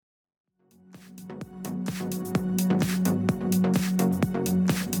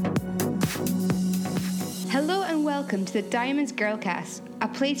welcome to the Diamonds Girlcast, a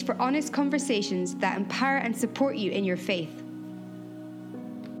place for honest conversations that empower and support you in your faith.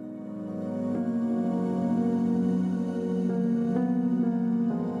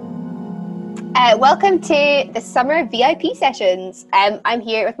 Welcome to the summer VIP sessions. I'm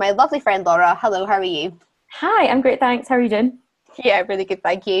here with my lovely friend Laura. Hello, how are you? Hi, I'm great, thanks. How are you doing? Yeah, really good,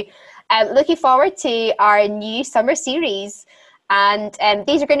 thank you. Looking forward to our new summer series. And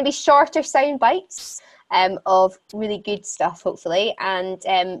these are going to be shorter sound bites of really good stuff, hopefully. And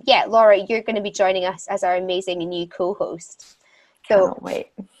Laura, you're going to be joining us as our amazing new co-host. Cannot wait.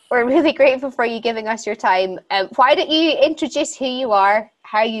 We're really grateful for you giving us your time. Why don't you introduce who you are,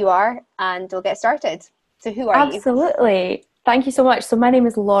 how you are, and we'll get started. So who are you? Absolutely. Thank you so much. So my name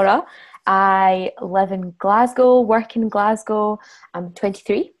is Laura. I live in Glasgow, work in Glasgow. I'm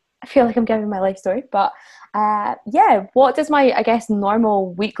 23. I feel like I'm giving my life story, but what does my,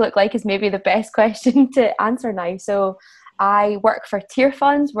 normal week look like is maybe the best question to answer now. So I work for Tear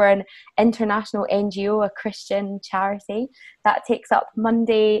Funds. We're an international NGO, a Christian charity that takes up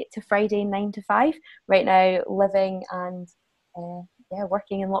Monday to Friday 9 to 5. Right now, living and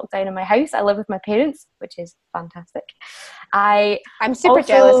working in lockdown in my house. I live with my parents, which is fantastic. I'm super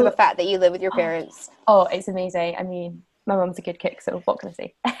jealous of the fact that you live with your parents. Oh, it's amazing. I mean, my mum's a good cook, so what can I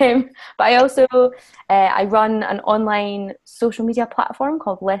say? But I also I run an online social media platform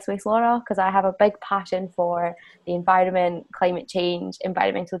called Less Waste Laura because I have a big passion for the environment, climate change,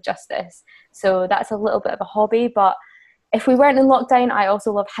 environmental justice. So that's a little bit of a hobby. But if we weren't in lockdown, I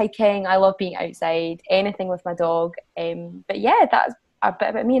also love hiking. I love being outside, anything with my dog. But yeah, that's a bit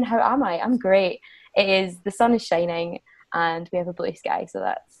about me. And how am I? I'm great. The sun is shining and we have a blue sky, so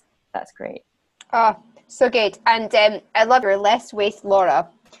that's great. Oh, so good. And I love your Less Waste Laura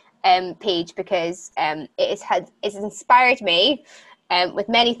page because it's inspired me with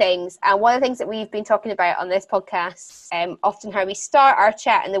many things. And one of the things that we've been talking about on this podcast, often how we start our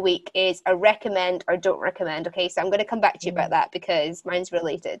chat in the week is a recommend or don't recommend. Okay, so I'm going to come back to you about that because mine's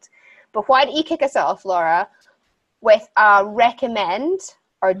related. But why don't you kick us off, Laura, with a recommend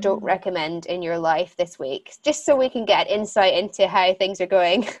or don't recommend in your life this week, just so we can get insight into how things are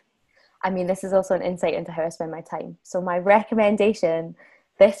going. I mean, this is also an insight into how I spend my time. So my recommendation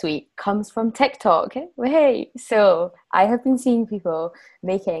this week comes from TikTok. Hey, so I have been seeing people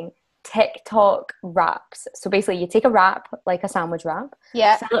making TikTok wraps. So basically you take a wrap, like a sandwich wrap,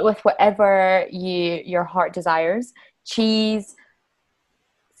 fill it with whatever your heart desires, cheese,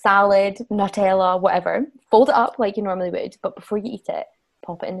 salad, Nutella, whatever, fold it up like you normally would, but before you eat it,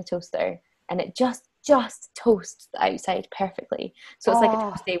 pop it in the toaster and it just toasts the outside perfectly. So it's like a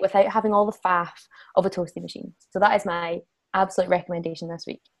toasty without having all the faff of a toasty machine. So that is my absolute recommendation this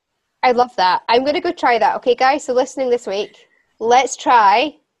week. I love that. I'm going to go try that. Okay, guys, so listening this week, let's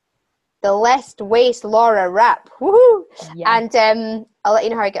try the Less Waste Laura wrap. Woohoo! Yeah. And I'll let you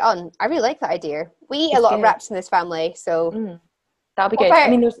know how I get on. I really like that idea. We eat a lot of wraps in this family, so that'll be good. I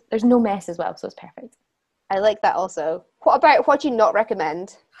mean, there's no mess as well, so it's perfect. I like that also. What do you not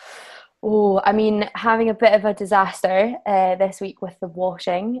recommend? Oh, I mean, having a bit of a disaster this week with the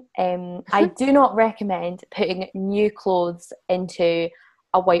washing. I do not recommend putting new clothes into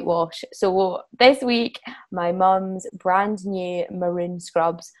a whitewash. So this week, my mum's brand new maroon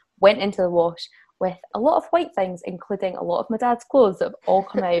scrubs went into the wash with a lot of white things, including a lot of my dad's clothes that have all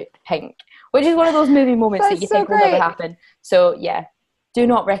come out pink, which is one of those movie moments that you think will never happen. So yeah, do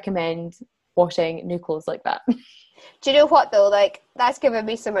not recommend washing new clothes like that. Do you know what though? Like, that's given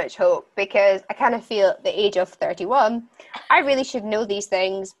me so much hope because I kind of feel at the age of 31, I really should know these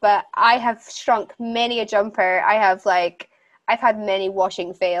things, but I have shrunk many a jumper. I've had many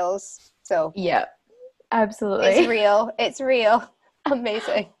washing fails. So yeah, absolutely. It's real.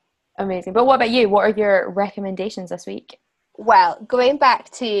 Amazing. But what about you? What are your recommendations this week? Well, going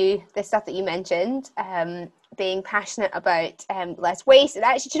back to the stuff that you mentioned, being passionate about less waste. And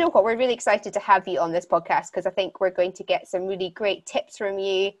actually, do you know what? We're really excited to have you on this podcast because I think we're going to get some really great tips from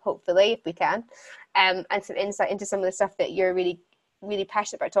you, hopefully, if we can, and some insight into some of the stuff that you're really, really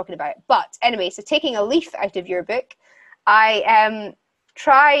passionate about talking about. But anyway, so taking a leaf out of your book, I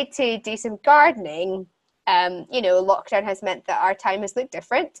tried to do some gardening. Lockdown has meant that our time has looked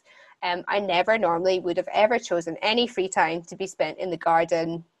different. I never normally would have ever chosen any free time to be spent in the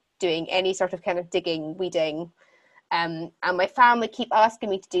garden doing any sort of kind of digging, weeding. And my family keep asking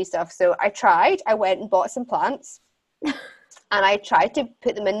me to do stuff. So I went and bought some plants and I tried to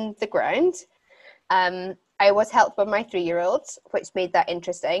put them in the ground. I was helped by my 3-year-old, which made that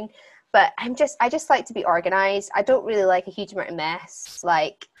interesting. But I just like to be organized. I don't really like a huge amount of mess.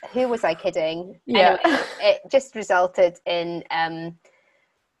 Like, who was I kidding? Yeah. Anyway, it just resulted in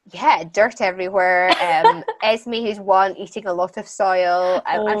Yeah, dirt everywhere. Esme, who's one, eating a lot of soil.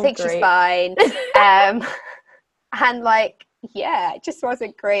 I Oh, think she's great. fine. And like, yeah, it just was a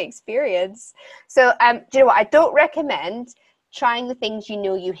great experience. So, do you know what? I don't recommend trying the things you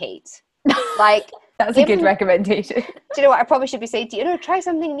know you hate. Like, That's a good recommendation. do you know what I probably should be saying to you? No, try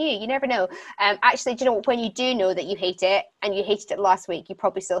something new. You never know. Actually, do you know what? When you do know that you hate it and you hated it last week, you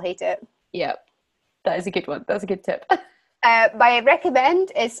probably still hate it. Yeah, that is a good one. That's a good tip. My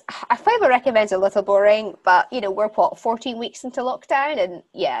recommend is, I find my recommend's a little boring, but you know, we're 14 weeks into lockdown, and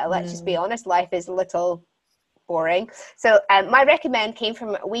yeah, let's just be honest, life is a little boring. So my recommend came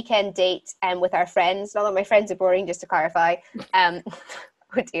from a weekend date with our friends. Not that my friends are boring, just to clarify.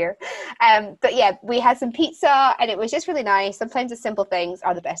 Oh dear. But yeah, we had some pizza and it was just really nice. Sometimes the simple things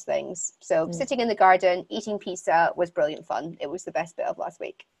are the best things. So sitting in the garden, eating pizza was brilliant fun. It was the best bit of last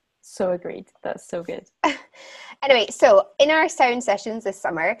week. So agreed. That's so good. Anyway, so in our sound sessions this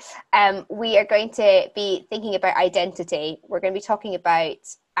summer, we are going to be thinking about identity. We're going to be talking about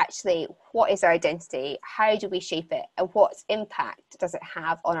actually what is our identity, how do we shape it, and what impact does it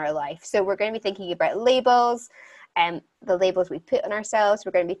have on our life. So we're going to be thinking about labels, the labels we put on ourselves.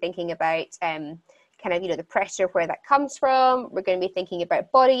 We're going to be thinking about kind of, you know, the pressure where that comes from. We're going to be thinking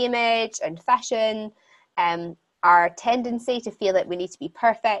about body image and fashion, our tendency to feel that we need to be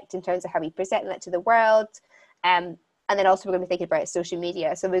perfect in terms of how we present that to the world. And then also we're going to be thinking about social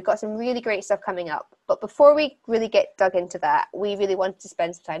media. So we've got some really great stuff coming up. But before we really get dug into that, we really wanted to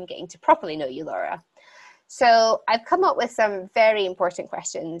spend some time getting to properly know you, Laura. So I've come up with some very important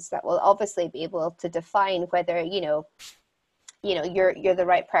questions that will obviously be able to define whether, you know, you're the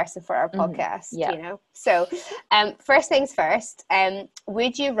right person for our podcast, Yeah. you know. So first things first,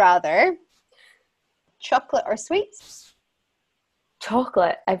 would you rather chocolate or sweets?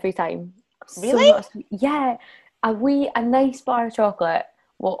 Chocolate every time. Really? Yeah. A nice bar of chocolate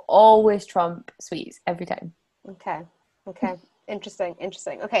will always trump sweets every time. Okay. Interesting.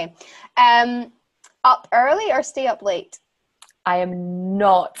 Okay. Up early or stay up late? I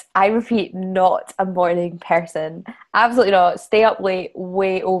repeat, not a morning person. Absolutely not. Stay up late,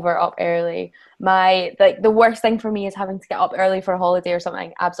 way over up early. The worst thing for me is having to get up early for a holiday or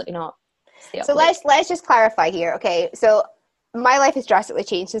something. Absolutely not. Stay up late. Let's just clarify here. Okay. So my life has drastically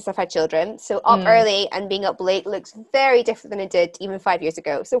changed since I've had children. So up early and being up late looks very different than it did even 5 years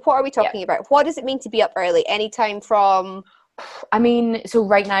ago. So what are we talking about? What does it mean to be up early? Anytime from... I mean, so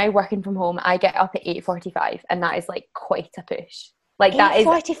right now working from home, I get up at 8:45, and that is like quite a push. Like that is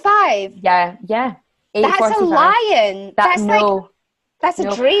 8:45. Yeah. That's a lion. That's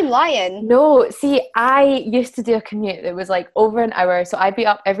a dream lion. No, see, I used to do a commute that was like over an hour, so I'd be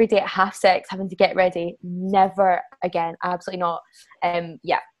up every day at 6:30 having to get ready. Never again. Absolutely not.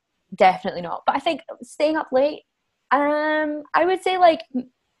 Yeah, definitely not. But I think staying up late, I would say like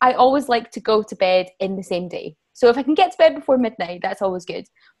I always like to go to bed in the same day. So if I can get to bed before midnight, that's always good.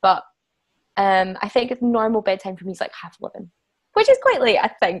 But I think normal bedtime for me is like 11:30, which is quite late, I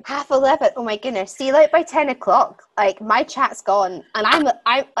think. 11:30. Oh my goodness. See, like by 10 o'clock, like my chat's gone, and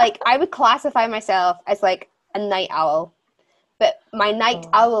I would classify myself as like a night owl, but my night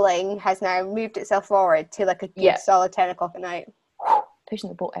owling has now moved itself forward to like a good solid 10 o'clock at night. Pushing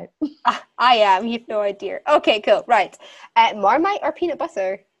the boat out. I am. You've no idea. Okay, cool. Right. Marmite or peanut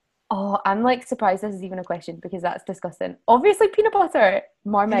butter? Oh, I'm like surprised this is even a question because that's disgusting. Obviously, peanut butter.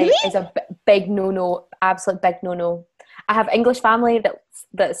 Marmite is a big no-no, absolute big no-no. I have English family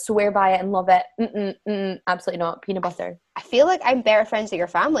that swear by it and love it. Absolutely not. Peanut butter. I feel like I'm better friends with your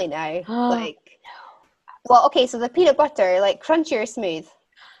family now. Well, okay, so the peanut butter, like crunchy or smooth?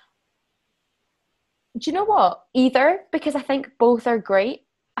 Do you know what? Either, because I think both are great.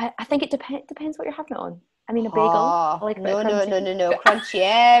 I think it depends what you're having it on. I mean, a bagel. I like a bit of crunchy. No. Crunchy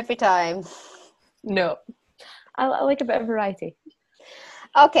every time. No. I like a bit of variety.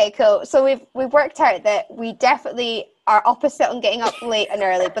 Okay, cool. So we've worked out that we definitely are opposite on getting up late and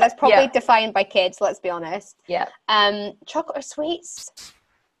early, but that's probably defined by kids, let's be honest. Yeah. Chocolate or sweets?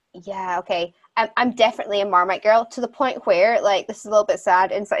 Yeah, okay. I'm definitely a Marmite girl to the point where, like, this is a little bit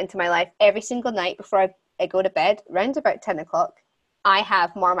sad insight into my life. Every single night before I go to bed, around about 10 o'clock, I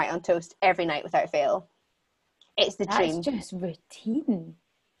have Marmite on toast every night without fail. It's the dream. That's just routine.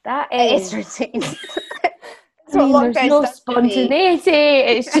 It is routine. There's no spontaneity.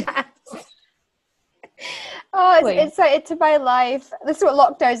 It's just... it's insight into my life. This is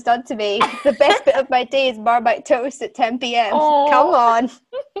what lockdown's done to me. The best bit of my day is Marmite toast at 10 p.m. Oh. Come on.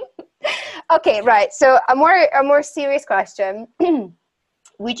 Okay, right. So a more serious question.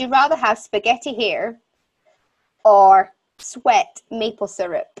 Would you rather have spaghetti hair or sweat maple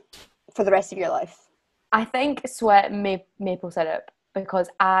syrup for the rest of your life? I think sweat maple syrup. because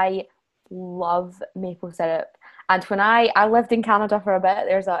I love maple syrup. And when I lived in Canada for a bit,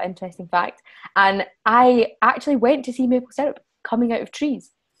 there's an interesting fact, and I actually went to see maple syrup coming out of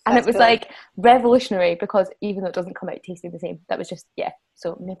trees. And That's it was cool. like revolutionary, because even though it doesn't come out tasting the same, that was just, yeah.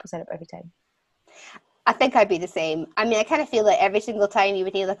 So maple syrup every time. I think I'd be the same. I mean, I kind of feel like every single time you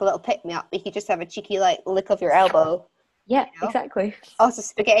would need like a little pick-me-up, you could just have a cheeky like lick of your elbow. Yeah, You know? exactly. Also,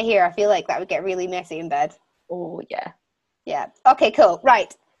 spaghetti here, I feel like that would get really messy in bed. Oh, yeah. Yeah. Okay, cool.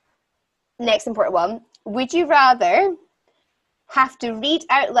 Right. Next important one. Would you rather have to read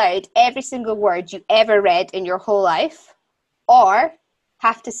out loud every single word you ever read in your whole life, or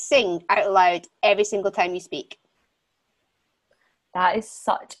have to sing out loud every single time you speak? That is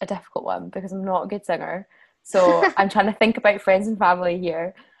such a difficult one because I'm not a good singer. So I'm trying to think about friends and family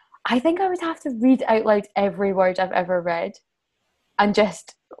here. I think I would have to read out loud every word I've ever read and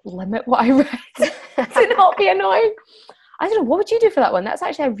just limit what I read to not be annoying. I don't know. What would you do for that one? That's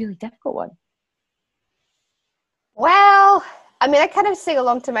actually a really difficult one. Well, I mean, I kind of sing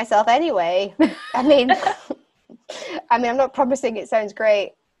along to myself anyway. I mean, I'm not promising it sounds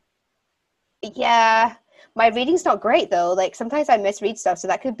great. Yeah, my reading's not great though. Like sometimes I misread stuff, so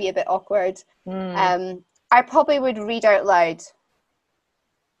that could be a bit awkward. I probably would read out loud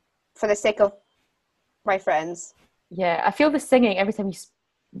for the sake of my friends. Yeah, I feel the singing every time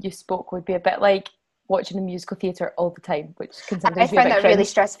you spoke would be a bit like watching a musical theatre all the time, which can I sometimes be a find bit that cringe. really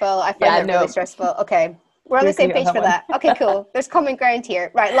stressful. I find that really stressful. Okay, we're on the same page for that. Okay, cool. There's common ground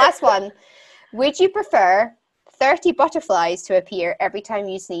here. Right, last one. Would you prefer 30 butterflies to appear every time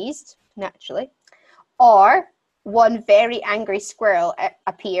you sneezed, naturally, or one very angry squirrel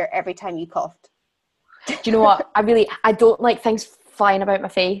appear every time you coughed? Do you know what? I don't like things flying about my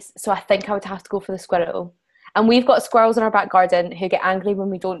face, so I think I would have to go for the squirrel. And we've got squirrels in our back garden who get angry when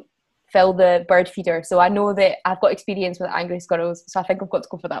we don't fill the bird feeder. So I know that I've got experience with angry squirrels, so I think I've got to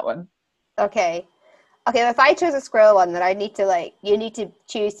go for that one. Okay, if I chose a squirrel one, then you need to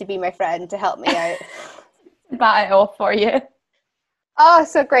choose to be my friend to help me out. Bat it off for you. Oh,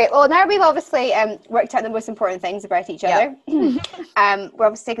 so great. Well, now we've obviously worked out the most important things about each other. We're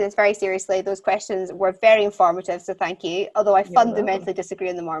obviously taking this very seriously. Those questions were very informative, so thank you. Although I fundamentally disagree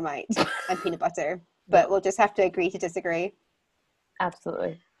on the Marmite and peanut butter, but we'll just have to agree to disagree.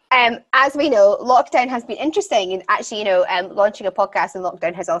 Absolutely. As we know, lockdown has been interesting, and actually, launching a podcast in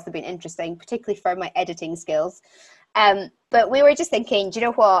lockdown has also been interesting, particularly for my editing skills. But we were just thinking, do you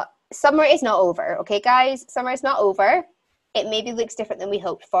know what? Summer is not over, okay, guys? Summer is not over. It maybe looks different than we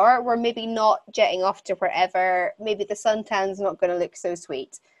hoped for. We're maybe not jetting off to wherever. Maybe the suntan's not going to look so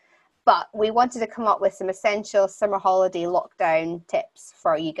sweet. But we wanted to come up with some essential summer holiday lockdown tips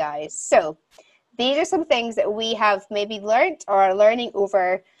for you guys. So these are some things that we have maybe learned or are learning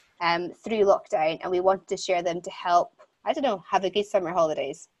over through lockdown, and we wanted to share them to help, I don't know, have a good summer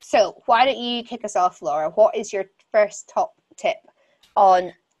holidays. So why don't you kick us off, Laura? What is your first top tip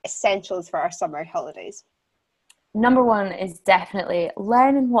on essentials for our summer holidays? Number one is definitely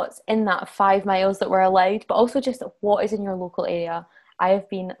learning what's in that 5 miles that we're allowed, but also just what is in your local area. I have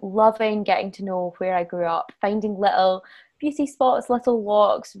been loving getting to know where I grew up, finding little beauty spots, little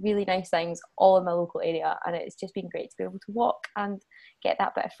walks, really nice things all in my local area. And it's just been great to be able to walk and get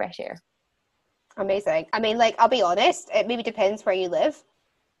that bit of fresh air. Amazing. I mean, I'll be honest, it maybe depends where you live.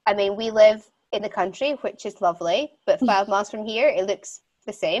 I mean, we live in the country, which is lovely, but 5 miles from here, it looks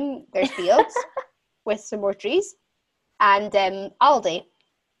the same. There's fields with some more trees. And Aldi.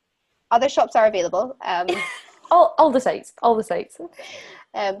 Other shops are available. All the sites.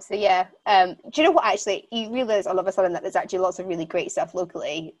 So yeah. Do you know what, actually, you realise all of a sudden that there's actually lots of really great stuff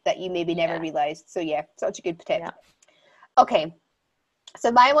locally that you maybe never realised. So yeah, such a good tip. Yeah. Okay,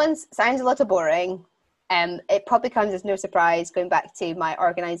 so my one sounds a little boring. It probably comes as no surprise going back to my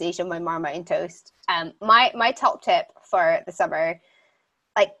organisation, my Marmite and Toast. My top tip for the summer,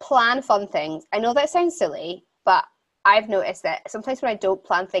 plan fun things. I know that sounds silly, but I've noticed that sometimes when I don't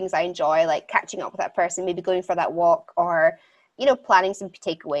plan things I enjoy, like catching up with that person, maybe going for that walk, or, planning some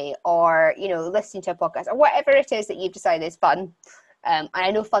takeaway, or, listening to a podcast, or whatever it is that you've decided is fun. And I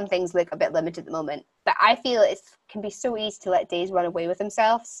know fun things look a bit limited at the moment, but I feel it can be so easy to let days run away with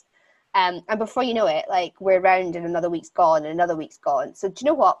themselves. And before you know it, we're around and another week's gone and another week's gone. So do you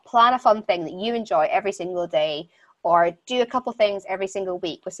know what? Plan a fun thing that you enjoy every single day, or do a couple things every single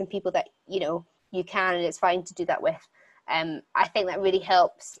week with some people that, you can, and it's fine to do that with. I think that really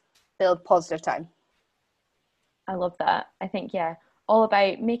helps build positive time. I love that. I think, all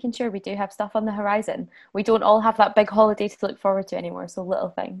about making sure we do have stuff on the horizon. We don't all have that big holiday to look forward to anymore, so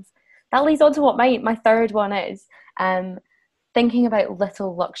little things. That leads on to what my third one is. thinking about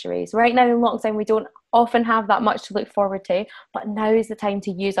little luxuries. Right now in lockdown, we don't often have that much to look forward to, but now is the time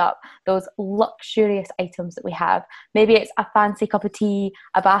to use up those luxurious items that we have. Maybe it's a fancy cup of tea,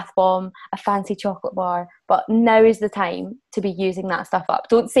 a bath bomb, a fancy chocolate bar, but now is the time to be using that stuff up.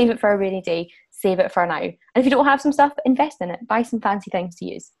 Don't save it for a rainy day, save it for now. And if you don't have some stuff, invest in it. Buy some fancy things to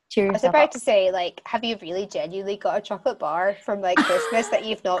use. Cheer yourself up. I was about to say, like, have you really genuinely got a chocolate bar from like Christmas that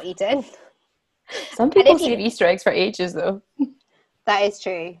you've not eaten? Some people save Easter eggs for ages though. That is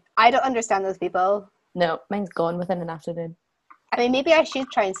true. I don't understand those people. No, mine's gone within an afternoon. I mean, maybe I should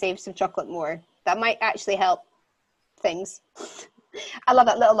try and save some chocolate more. That might actually help things. I love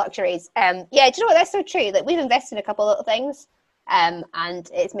that, little luxuries. Yeah, do you know what? That's so true. Like, we've invested in a couple of little things, and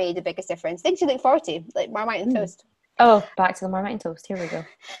it's made the biggest difference. Things you look forward to, like Marmite and toast. Oh, back to the Marmite and toast. Here we go.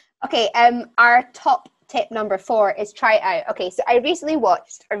 Okay, our top tip number 4 is try it out. Okay, so I recently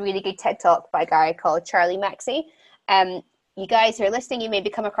watched a really good TED Talk by a guy called Charlie Mackesy. You guys who are listening, you maybe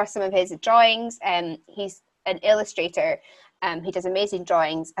come across some of his drawings. He's an illustrator. He does amazing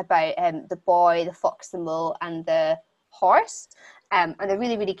drawings about the boy, the fox, the mole, and the horse. And they're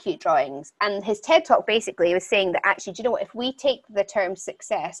really, really cute drawings. And his TED Talk basically was saying that actually, do you know what? If we take the term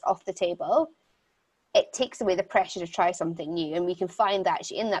success off the table, it takes away the pressure to try something new. And we can find that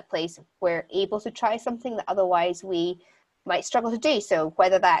actually in that place we're able to try something that otherwise we might struggle to do. So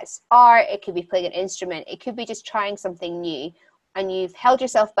whether that's art, it could be playing an instrument, it could be just trying something new, and you've held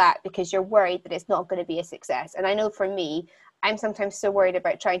yourself back because you're worried that it's not going to be a success. And I know for me, I'm sometimes so worried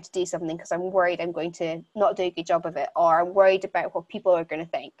about trying to do something because I'm worried I'm going to not do a good job of it, or I'm worried about what people are going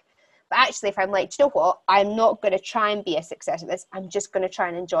to think. But actually, if I'm like, do you know what, I'm not going to try and be a success at this, I'm just going to try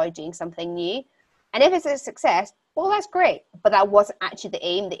and enjoy doing something new. And if it's a success, well, that's great. But that wasn't actually the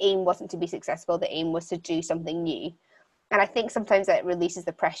aim. The aim wasn't to be successful. The aim was to do something new. And I think sometimes that releases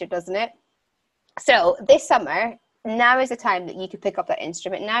the pressure, doesn't it? So this summer, now is the time that you could pick up that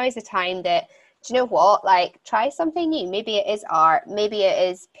instrument. Now is the time that, do you know what, like, try something new. Maybe it is art. Maybe it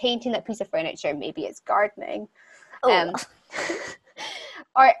is painting that piece of furniture. Maybe it's gardening. Or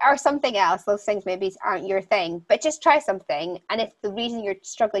something else. Those things maybe aren't your thing, but just try something. And if the reason you're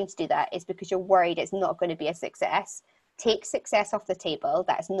struggling to do that is because you're worried it's not going to be a success, take success off the table.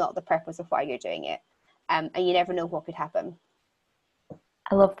 That's not the purpose of why you're doing it. And you never know what could happen.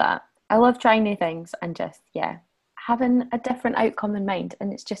 I love that. I love trying new things and just, having a different outcome in mind,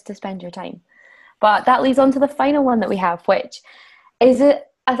 and it's just to spend your time. But that leads on to the final one that we have, which is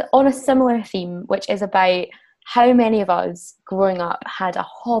on a similar theme, which is about how many of us growing up had a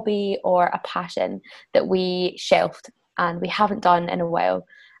hobby or a passion that we shelved and we haven't done in a while.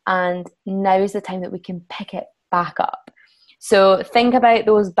 And now is the time that we can pick it back up. So think about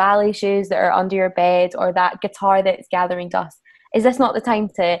those ballet shoes that are under your bed, or that guitar that's gathering dust. Is this not the time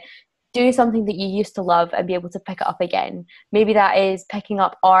to do something that you used to love and be able to pick it up again? Maybe that is picking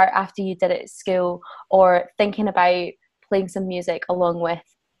up art after you did it at school, or thinking about playing some music along with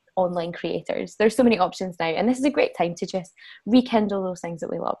online creators. There's so many options now, and this is a great time to just rekindle those things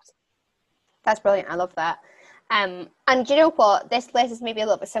that we loved. That's brilliant. I love that. And you know what? This list is maybe a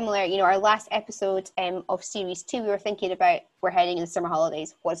little bit similar. You know, our last episode of series 2, we were thinking about we're heading in the summer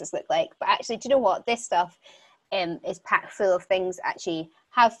holidays. What does this look like? But actually, do you know what? This stuff is packed full of things that actually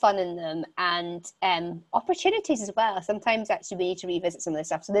have fun in them, and opportunities as well. Sometimes actually we need to revisit some of this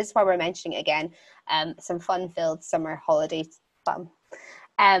stuff. So this is why we're mentioning it again. Some fun-filled summer holidays fun.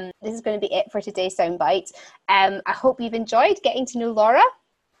 This is going to be it for today's soundbite. I hope you've enjoyed getting to know Laura,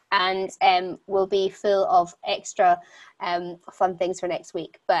 and we'll be full of extra fun things for next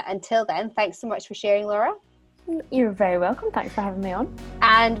week. But until then, thanks so much for sharing, Laura. You're very welcome. Thanks for having me on.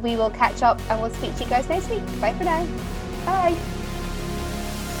 And we will catch up and we'll speak to you guys next week. Bye for now. Bye.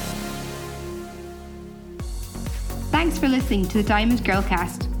 Thanks for listening to the Diamond Girl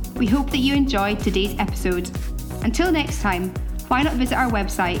Cast. We hope that you enjoyed today's episode. Until next time, why not visit our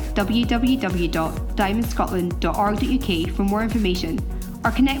website www.diamondscotland.org.uk for more information,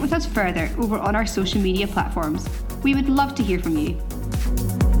 or connect with us further over on our social media platforms. We would love to hear from you.